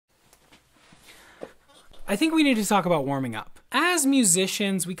I think we need to talk about warming up. As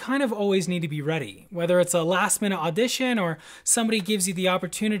musicians, we kind of always need to be ready, whether it's a last-minute audition or somebody gives you the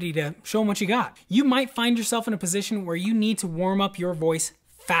opportunity to show them what you got. You might find yourself in a position where you need to warm up your voice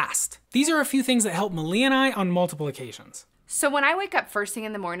fast. These are a few things that helped Melia and I on multiple occasions. So when I wake up first thing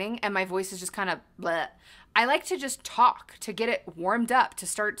in the morning and my voice is just kind of bleh, I like to just talk to get it warmed up, to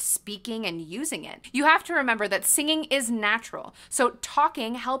start speaking and using it. You have to remember that singing is natural. So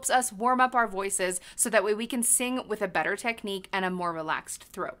talking helps us warm up our voices so that way we can sing with a better technique and a more relaxed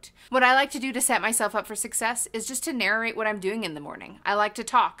throat. What I like to do to set myself up for success is just to narrate what I'm doing in the morning. I like to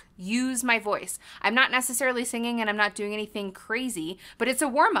talk, use my voice. I'm not necessarily singing and I'm not doing anything crazy, but it's a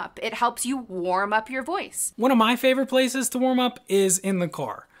warm up. It helps you warm up your voice. One of my favorite places to warm up is in the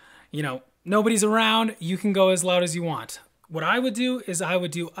car. You know, nobody's around, you can go as loud as you want. What I would do is I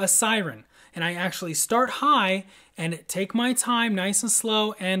would do a siren, and I actually start high and take my time nice and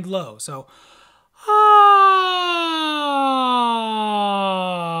slow and low. So, ah.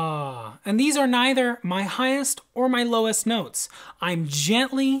 And these are neither my highest or my lowest notes. I'm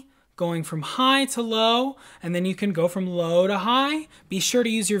gently going from high to low, and then you can go from low to high. Be sure to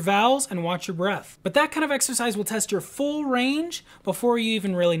use your vowels and watch your breath. But that kind of exercise will test your full range before you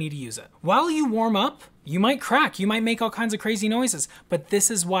even really need to use it. While you warm up, you might crack, you might make all kinds of crazy noises, but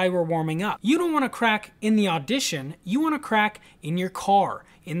this is why we're warming up. You don't want to crack in the audition, you want to crack in your car,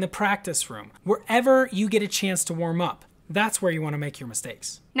 in the practice room, wherever you get a chance to warm up. That's where you want to make your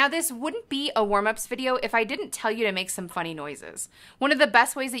mistakes. Now this wouldn't be a warm-ups video if I didn't tell you to make some funny noises. One of the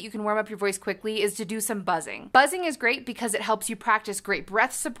best ways that you can warm up your voice quickly is to do some buzzing. Buzzing is great because it helps you practice great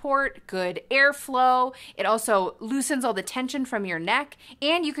breath support, good airflow. It also loosens all the tension from your neck,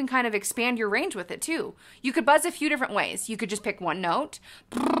 and you can kind of expand your range with it too. You could buzz a few different ways. You could just pick one note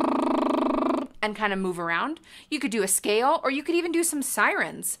and kind of move around. You could do a scale, or you could even do some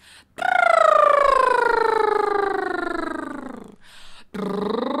sirens.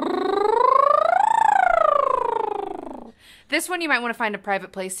 This one you might want to find a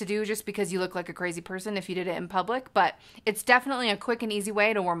private place to do just because you look like a crazy person if you did it in public, but it's definitely a quick and easy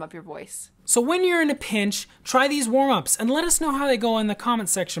way to warm up your voice. So when you're in a pinch, try these warm-ups and let us know how they go in the comment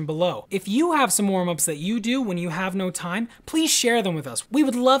section below. If you have some warm-ups that you do when you have no time, please share them with us. We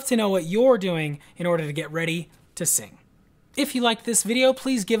would love to know what you're doing in order to get ready to sing. If you liked this video,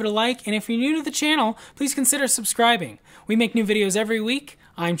 please give it a like, and if you're new to the channel, please consider subscribing. We make new videos every week.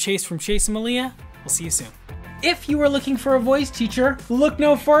 I'm Chase from Chase and Melia. We'll see you soon. If you are looking for a voice teacher, look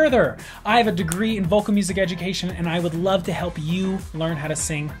no further. I have a degree in vocal music education, and I would love to help you learn how to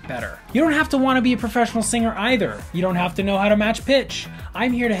sing better. You don't have to want to be a professional singer either. You don't have to know how to match pitch.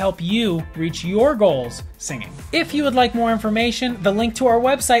 I'm here to help you reach your goals singing. If you would like more information, the link to our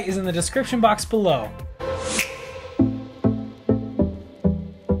website is in the description box below.